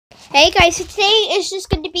Hey guys, so today is just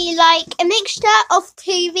going to be like a mixture of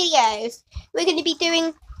two videos. We're going to be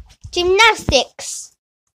doing gymnastics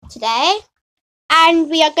today, and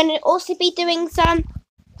we are going to also be doing some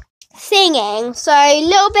singing. So a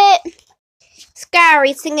little bit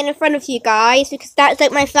scary singing in front of you guys because that's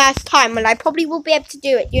like my first time, and I probably will be able to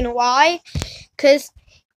do it. You know why? Because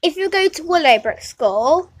if you go to Willowbrook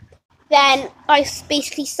School, then I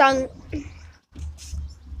basically sung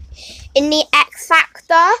in the X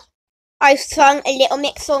Factor. I've sung a little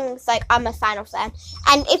mix songs, like I'm a fan of them.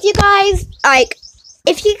 And if you guys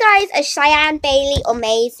are Cheyenne, Bailey or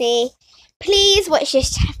Maisie, please watch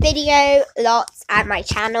this video lots at my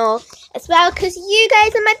channel as well, because you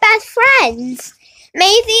guys are my best friends.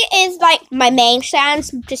 Maisie is like my main fan,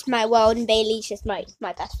 just my world, and Bailey's just my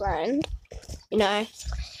best friend, you know.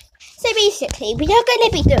 So basically, we are going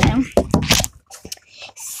to be doing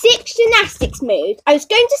 6 gymnastics moves. I was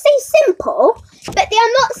going to say simple, but they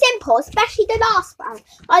are not simple, especially the last one.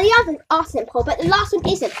 The others are simple, but the last one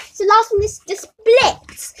isn't. So the last one is the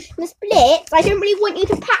splits. And the splits, I don't really want you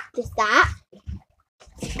to practice that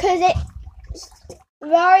because it's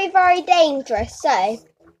very, very dangerous. So,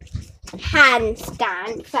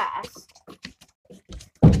 handstand first.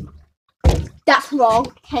 That's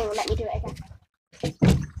wrong. Hang on, let me do it again.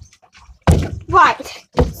 Right,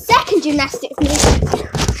 second gymnastics move,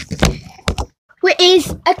 which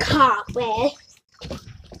is a cartwheel.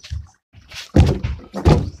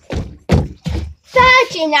 Third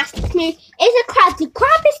gymnastics move is a crab. The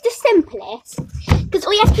crab is the simplest because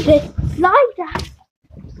all you have to do is lie down,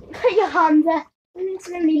 put your hands there, and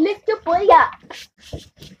slowly lift your body up.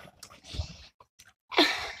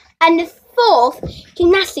 And the fourth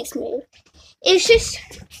gymnastics move is just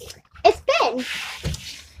a spin.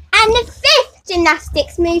 And the fifth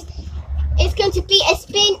gymnastics move is going to be a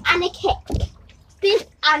spin and a kick. Spin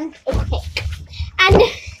and a kick. And the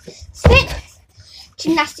sixth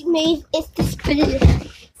gymnastic move is the split.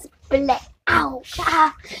 Ow. So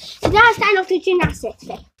that's the end of the gymnastics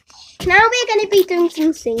bit. Now we're going to be doing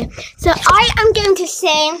some singing. So I am going to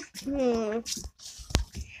sing the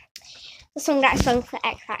song that I sung for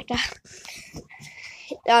X Factor.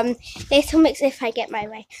 Little mix if I get my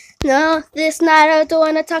way. No, this night I don't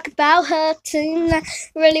wanna talk about her tonight.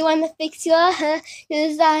 Really wanna fix your hair,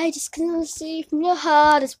 cause I just can't see from your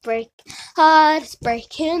heart is breaking.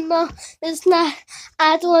 No, this night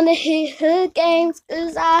I don't wanna hear her games,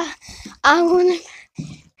 cause I wanna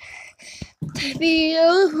be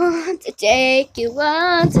the one to take you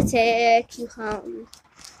home.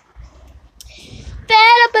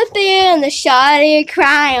 Fed up of being the shawty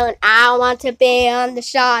crying. I want to be on the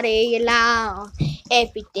shawty alone.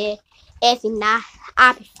 If you did, if you're not,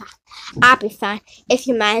 I'll be fine. If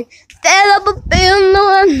you're mine, fed up of being the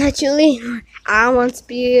one that you lean on. I want to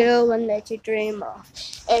be the one that you dream of.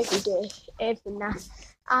 If you did, if you're not,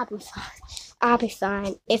 I'll be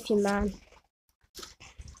fine. If you're mine.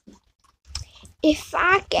 If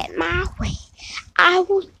I get my way, I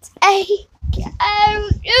will take care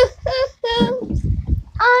of you.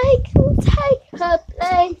 I can take her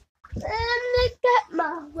place and get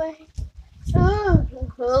my way.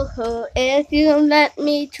 If you let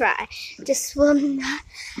me try, just one night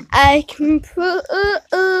I can prove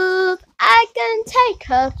I can take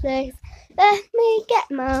her place. Let me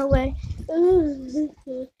get my way.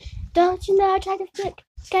 Don't you know I try to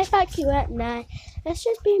get back to you at night. Let's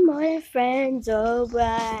just be more than friends,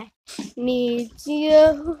 alright. Need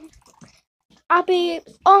you. I'll be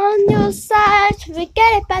on your side,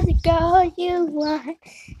 forget about the girl you want.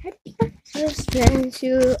 Just friends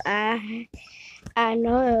you I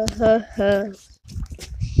know.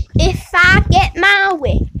 If I get my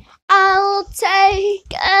way, I'll take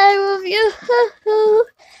care of you.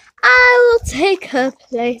 I will take her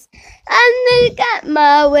place and then get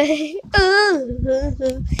my way.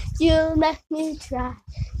 Ooh, you let me try.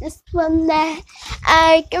 Just one that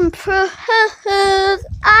I can prove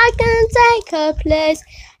I can take her place.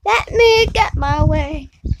 Let me get my way.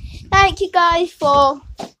 Thank you guys for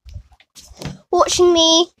watching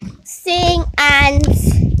me sing and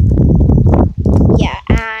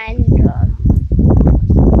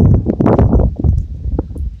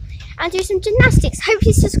do some gymnastics. Hope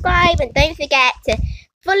you subscribe and don't forget to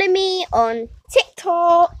follow me on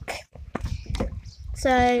TikTok.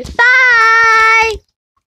 So bye.